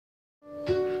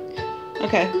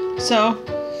Okay, so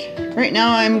right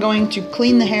now I'm going to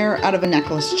clean the hair out of a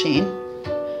necklace chain.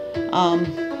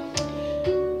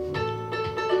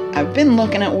 I've been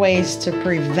looking at ways to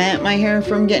prevent my hair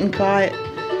from getting caught.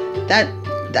 That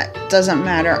doesn't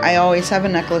matter. I always have a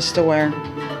necklace to wear.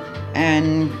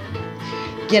 And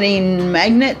getting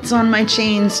magnets on my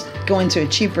chains, going to a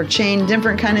cheaper chain,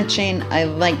 different kind of chain. I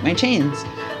like my chains.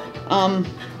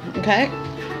 Okay,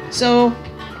 so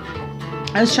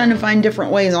I was trying to find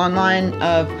different ways online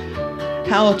of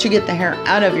how to get the hair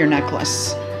out of your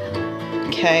necklace.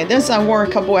 Okay, this I wore a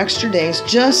couple extra days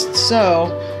just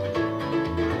so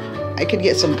I could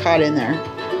get some caught in there.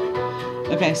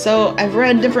 Okay, so I've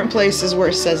read different places where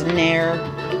it says Nair.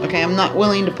 Okay, I'm not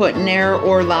willing to put Nair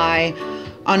or lye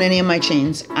on any of my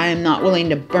chains. I am not willing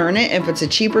to burn it if it's a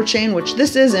cheaper chain, which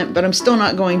this isn't, but I'm still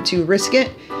not going to risk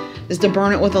it, is to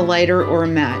burn it with a lighter or a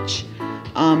match.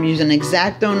 Use an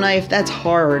X-Acto knife. That's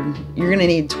hard. You're gonna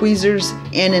need tweezers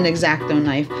and an X-Acto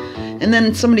knife. And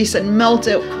then somebody said melt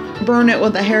it, burn it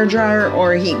with a hair dryer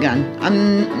or a heat gun.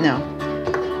 No.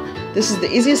 This is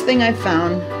the easiest thing I've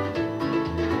found,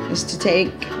 is to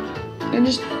take and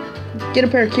just get a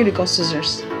pair of cuticle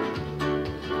scissors.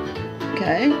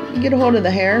 Okay, you get a hold of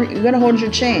the hair. You gotta hold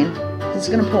your chain. It's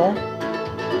gonna pull.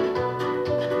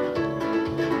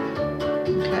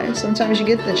 Okay, sometimes you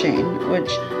get the chain, which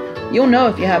you'll know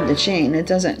if you have the chain. It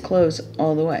doesn't close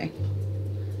all the way.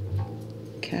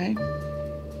 Okay.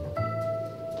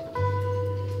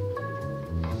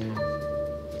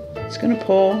 It's gonna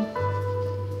pull.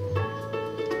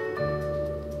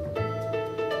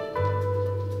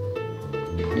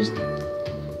 Just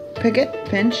pick it,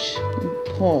 pinch, and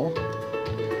pull.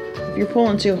 If you're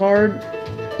pulling too hard,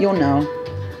 you'll know.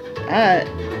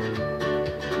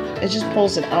 It just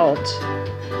pulls it out.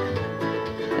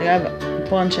 Like I have a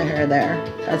bunch of hair there.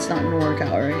 That's not gonna work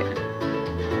out right.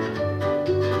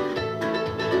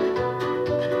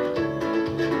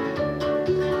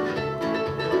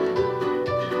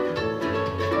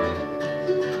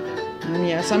 And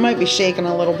yes, I might be shaking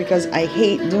a little because I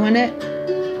hate doing it,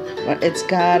 but it's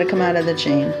gotta come out of the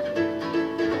chain.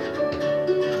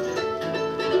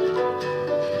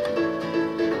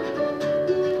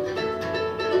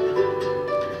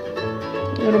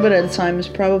 A little bit at a time is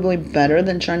probably better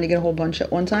than trying to get a whole bunch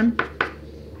at one time.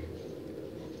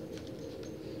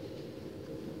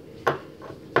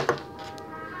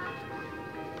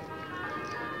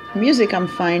 Music I'm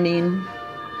finding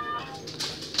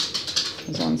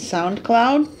is on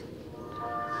SoundCloud.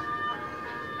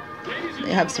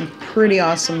 They have some pretty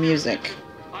awesome music.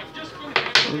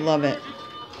 Love it.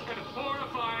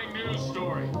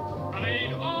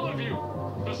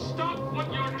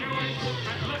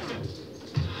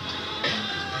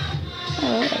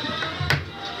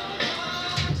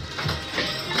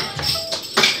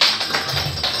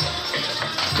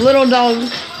 Little dog,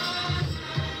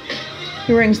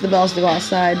 he rings the bells to go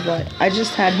outside, but I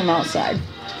just had him outside,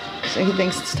 so he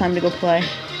thinks it's time to go play.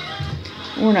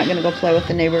 We're not gonna go play with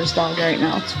the neighbor's dog right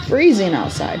now. It's freezing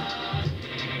outside.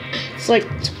 It's like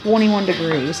 21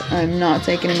 degrees. I'm not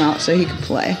taking him out so he can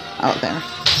play out there.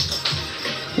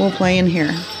 We'll play in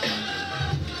here.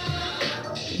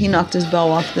 He knocked his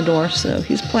bell off the door, so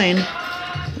he's playing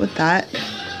with that.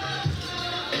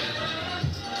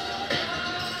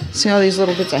 See all these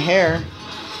little bits of hair?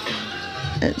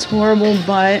 It's horrible,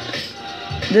 but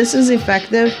this is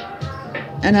effective,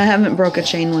 and I haven't broke a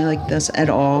chain like this at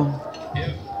all.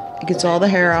 It gets all the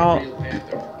hair out.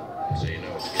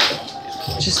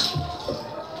 Just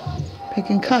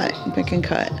pick and cut, pick and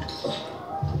cut.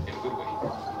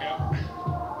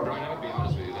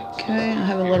 Okay, I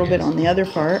have a little bit on the other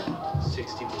part.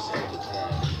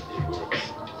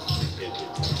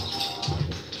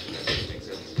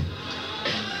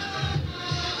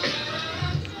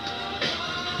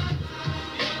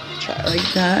 Try it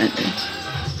like that.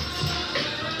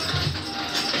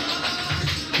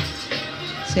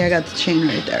 See, I got the chain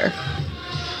right there.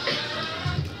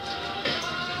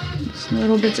 Just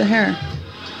little bits of hair.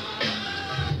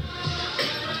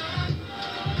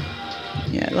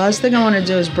 Yeah, the last thing I want to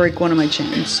do is break one of my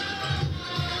chains.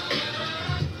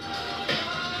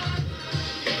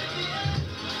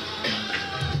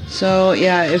 So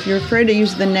yeah, if you're afraid to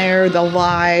use the Nair, the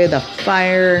lye, the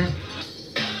fire,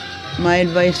 my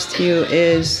advice to you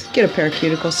is get a pair of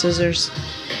cuticle scissors,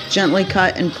 gently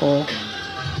cut and pull.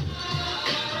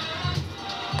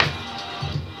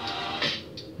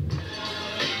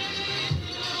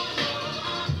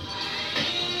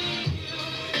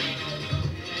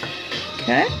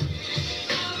 Okay,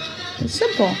 it's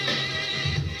simple.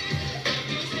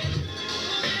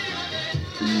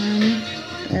 And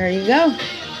there you go.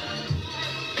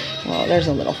 Oh, there's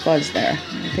a little fuzz there.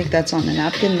 I think that's on the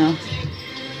napkin though.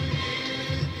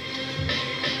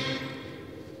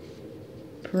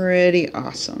 Pretty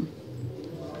awesome.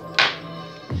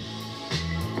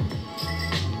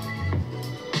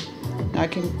 I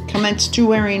can commence to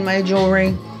wearing my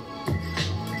jewelry.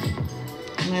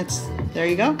 And there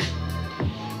you go.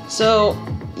 So,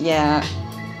 yeah.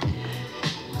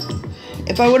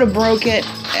 If I would have broke it,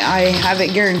 I have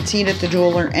it guaranteed at the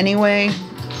jeweler anyway.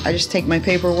 I just take my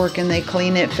paperwork and they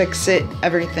clean it, fix it,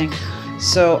 everything.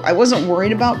 So I wasn't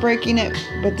worried about breaking it,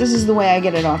 but this is the way I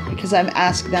get it off because I've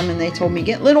asked them and they told me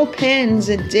get little pins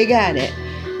and dig at it.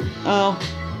 Oh,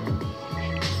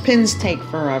 pins take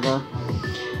forever.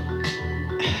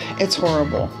 It's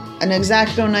horrible. An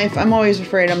X-Acto knife, I'm always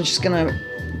afraid I'm just gonna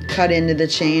cut into the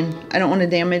chain. I don't want to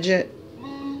damage it.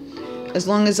 As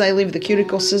long as I leave the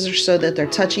cuticle scissors so that they're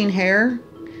touching hair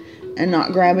and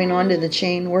not grabbing onto the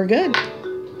chain, we're good.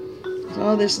 So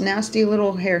all this nasty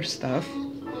little hair stuff.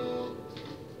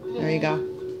 There you go.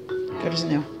 Good as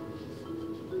new.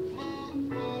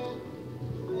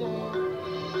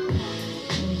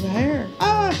 There's the hair.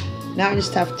 Ah! Now I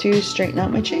just have to straighten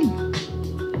out my chain.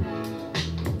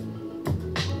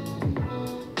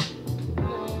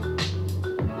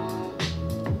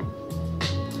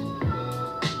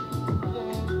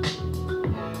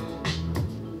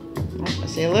 Oh, I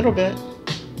see a little bit.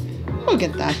 We'll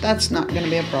get that. That's not going to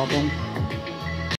be a problem.